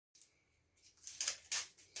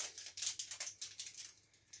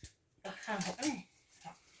can't open it.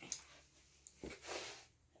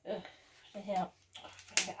 What the hell?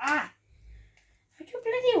 Ah! How'd you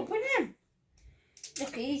bloody open them?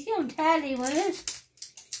 Look easy on telly, Where's?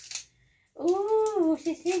 Ooh, what's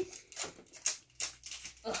this?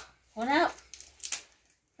 Oh, one out.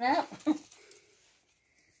 One out. Oh,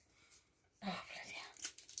 bloody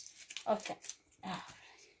hell. Okay. Oh,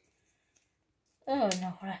 bloody. Oh,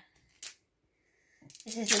 no.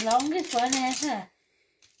 This is the longest one ever.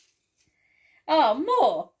 Oh,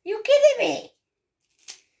 more? You kidding me?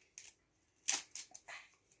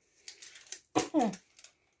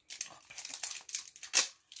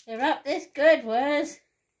 You're up this good, Where's?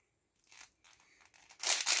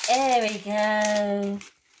 There we go.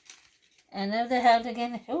 And over the hell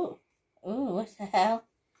again. Oh, what's the hell?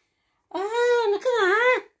 Oh, look at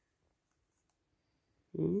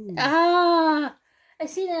that. Ah, I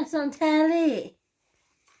seen this on telly.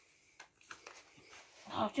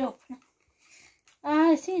 Oh, open it.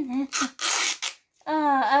 Oh, I seen it.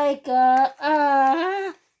 Oh, I got.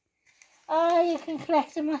 Oh, you can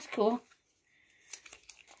collect them. That's cool.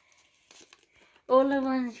 All the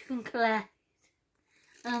ones you can collect.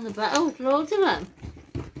 On the back. Oh, loads of them.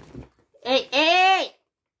 Hey!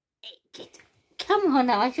 Come on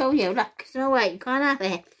now, I'll show you. Look, Snow White, you can't have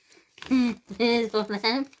it. There's one of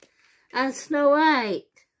them. And Snow White.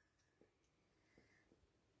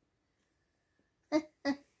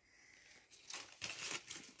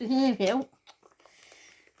 There we go.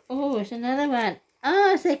 Oh, it's another one.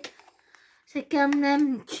 Oh, it's like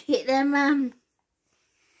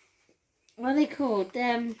what are they called?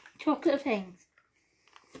 Chocolate things.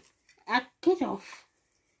 Get off.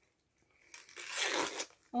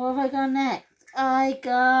 What have I got next? I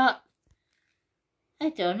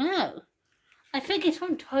don't know. I think it's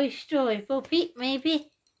from Toy Story. Bo Peep, maybe.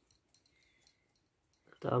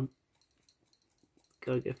 Gotta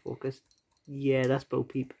get focused. Yeah, that's Bo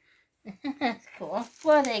Peep. That's cool.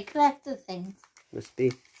 What are they? Collector things. Must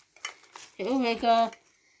be. Oh my god.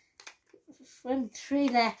 3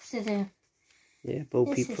 left to do. Yeah, Bo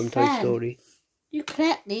This Peep is from fun. Toy Story. You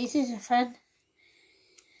collect these, this is fun.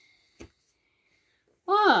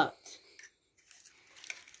 What?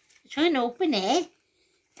 Try and open it.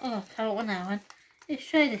 Oh, I can't open that one. Let's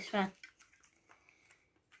try this one.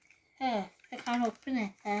 Oh, I can't open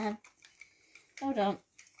it. Hold on.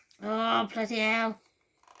 Oh, bloody hell.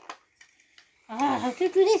 Oh, how to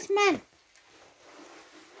do this, man?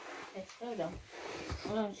 Yes, hold on.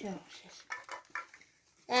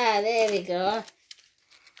 Ah, there we go.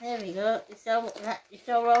 There we go. It's still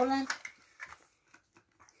rolling.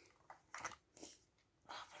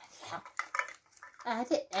 Oh, bloody hell. I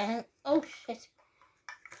had it down. Oh, shit.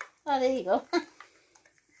 Oh, there you go.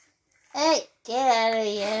 Hey, get out of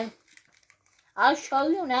here. I'll show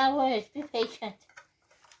you now, Where's? Be patient.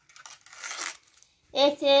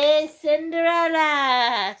 It is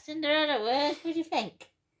Cinderella. Cinderella, Where's? What do you think?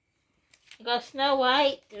 You got Snow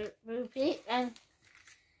White, Ruby, and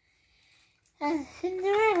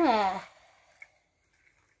Cinderella.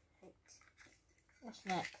 What's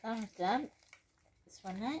next? That one's done. This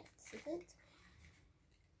one next, is it?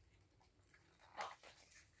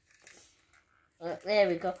 Oh, there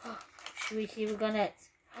we go. Should we see what we got next?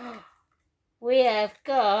 We have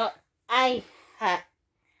got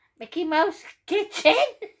Mickey Mouse Kitchen.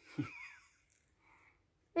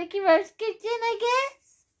 Mickey Mouse Kitchen, I guess.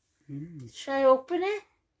 Should I open it?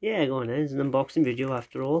 Yeah, go on then. It's an unboxing video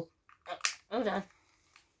after all. Oh, hold on.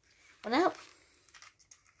 One out.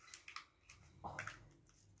 Oh.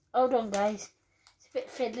 Hold on, guys. It's a bit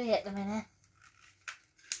fiddly at the minute.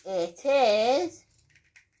 It is.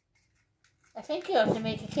 I think you have to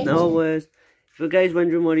make a kitchen. No worries. If you guys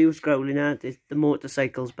wondering what he was growling at, it's the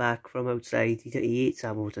motorcycle's back from outside. He eats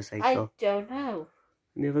that motorcycle. I don't know.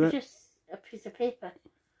 Let me have a look. It's just a piece of paper.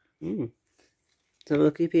 Let's have a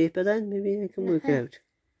look at your paper then. Maybe I can work it out.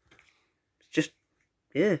 It's just,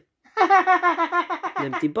 yeah.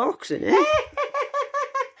 An empty box, isn't it?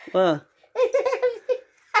 What?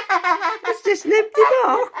 It's just an empty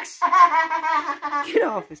box. Get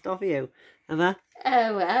off, it's not for you. Have I?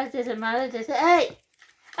 Oh, well, it doesn't matter, does it? Hey!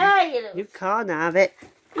 Hey, You can't have it.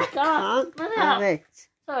 You can't have it.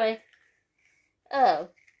 Sorry. Oh.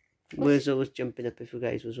 Where's always jumping up if you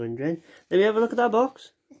guys was wondering. Let me have a look at that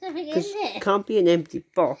box. There's nothing in Because it. it can't be an empty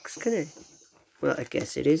box, can it? Well, I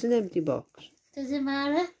guess it is an empty box. Does it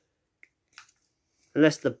matter?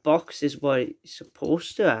 Unless the box is what it's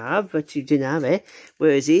supposed to have, but you didn't have it.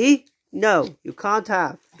 Where is he? No, you can't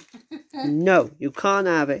have. No, you can't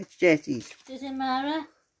have it. It's Jesse's. Does it matter?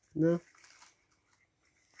 No.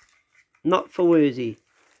 Not for Worsy.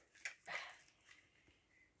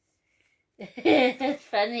 It's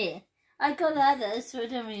funny. I got others, so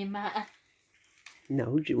it doesn't really matter.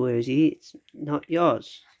 No, where is he? It's not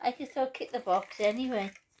yours. I can still keep the box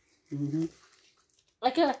anyway. Mm-hmm.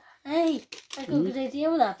 I got a good idea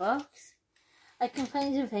with that box. I can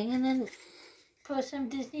find something and then put some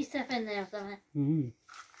Disney stuff in there or something. Mm.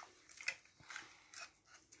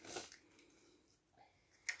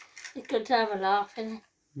 It's good to have a laugh in it.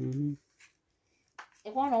 Mm-hmm.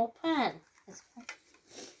 It won't open.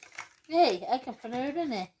 Hey, I can put it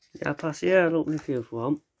in it. Yeah, pass here. I'll open it for you if you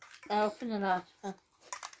want. I'll open the last one.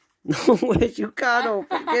 No, wait, you can't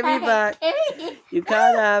open. Give me back. You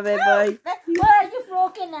can't have it, boy. Well, you've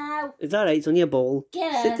broken now. It's alright, it's only a bowl.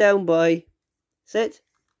 Get Sit it. down, boy. Sit.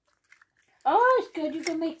 Oh, it's good. You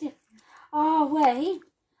can make the. Oh, wait.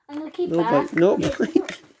 I'm going to keep No, that. boy. No, boy.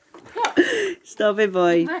 Stop it,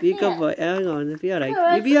 boy. Back Be a good here. boy. Hang on, you'll be alright.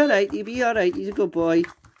 Alright. You'll be alright. You'll be alright. He's a good boy.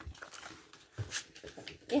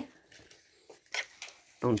 Yeah.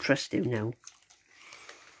 Don't trust him now.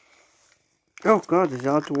 Oh, God, it's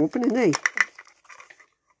hard to open, isn't it?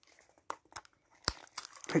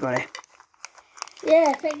 I got it. Yeah,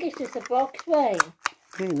 I think it's just a box, Wayne.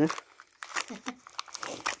 Okay, enough.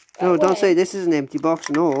 No, don't say this is an empty box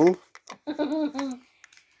and all.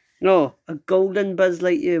 No, a golden Buzz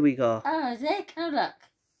Lightyear we got. Oh, is it? Come look.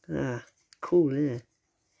 Ah, cool, isn't it?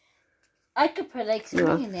 I could put like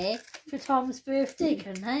something in there for Tom's birthday,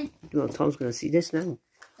 couldn't I? Well, Tom's going to see this now.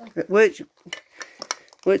 Which,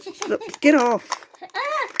 get off.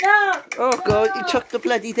 No! Oh, God, you took the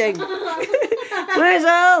bloody thing. Where's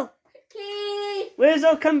Al? Key! Where's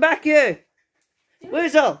Al? Come back here.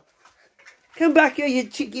 Where's Al? Come back here, you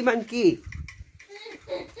cheeky monkey.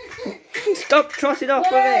 Stop trotting off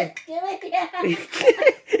with it. Give it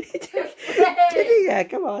Give it here,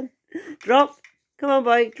 come on. Drop. Come on,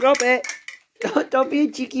 boy. Drop it. Don't be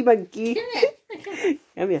a cheeky monkey.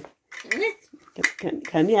 Come here.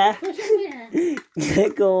 Come here.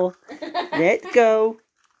 Let go. Let go.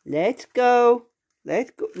 Let go.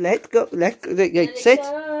 Let go. Let go. Let go. Sit.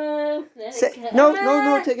 Sit.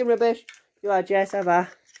 No, taking rubbish. You are Jess, have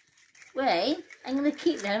Wait, I'm going to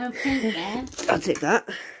keep them and paint them. I'll take that.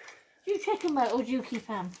 Do you check them out or do you keep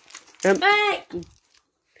them? Hey! Do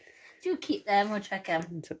you keep them or check them?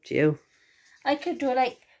 It's up to you. I could do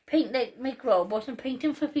like paint, like make robots and paint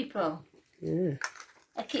them for people. Yeah.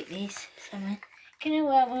 I'll keep these somewhere. Can you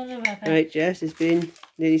wear one of the rubber? Alright, Jess, it's been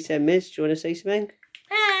nearly 10 minutes. Do you want to say something?